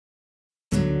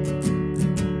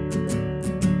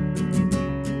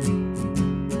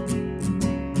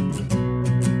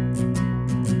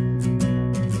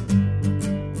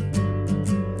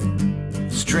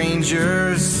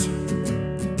strangers,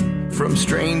 from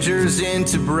strangers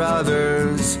into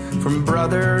brothers, from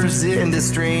brothers into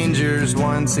strangers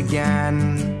once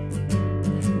again.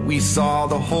 We saw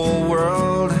the whole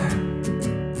world,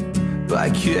 but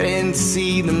I couldn't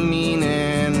see the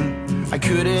meaning. I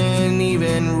couldn't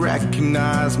even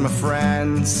recognize my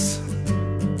friends.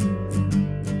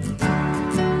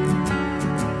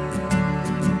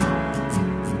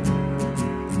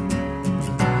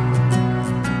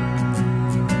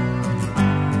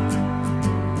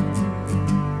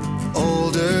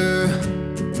 Older,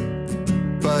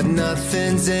 but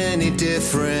nothing's any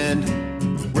different.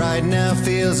 Right now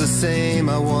feels the same,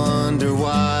 I wonder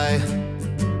why.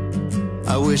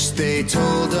 I wish they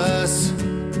told us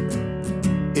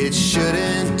it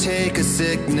shouldn't take a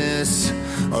sickness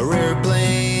or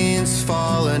airplanes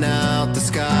falling out the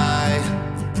sky.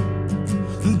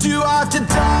 Do I have to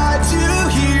die to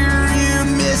hear you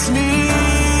miss me?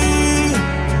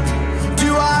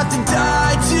 Do I have to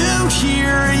die to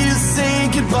hear you say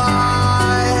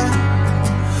goodbye?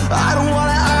 I don't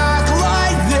wanna act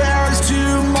like there's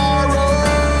tomorrow.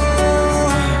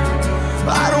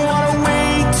 I don't wanna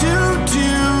wait to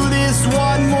do this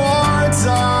one more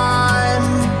time.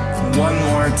 One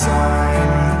more time.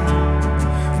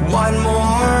 One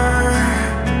more.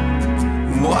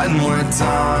 One more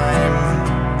time.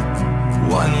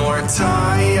 One more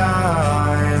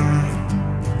time.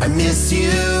 I miss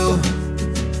you.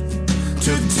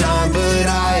 Took time, but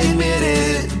I admit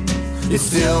it. It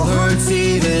still hurts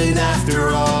even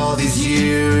after all these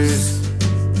years.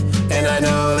 And I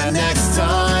know that next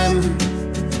time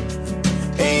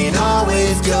ain't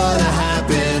always gonna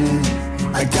happen.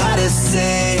 I gotta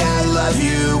say I love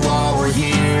you while we're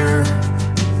here.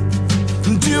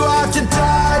 Do I have to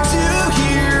die to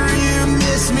hear you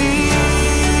miss me?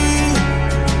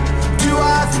 Do I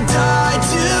have to die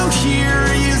to hear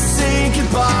you say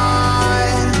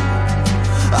goodbye?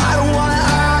 I don't wanna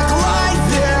act like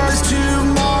there's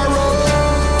tomorrow.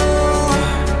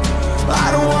 I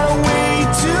don't wanna wait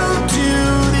to do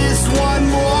this one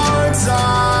more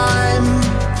time.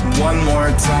 One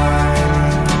more time.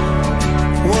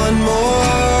 One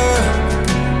more.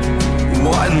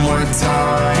 One more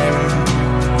time.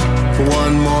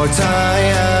 One more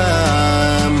time.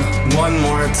 One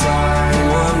more time.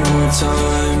 One more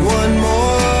time. One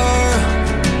more.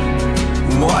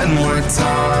 One more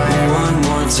time. One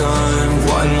more time.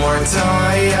 One more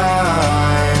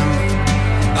time.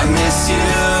 I miss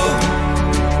you.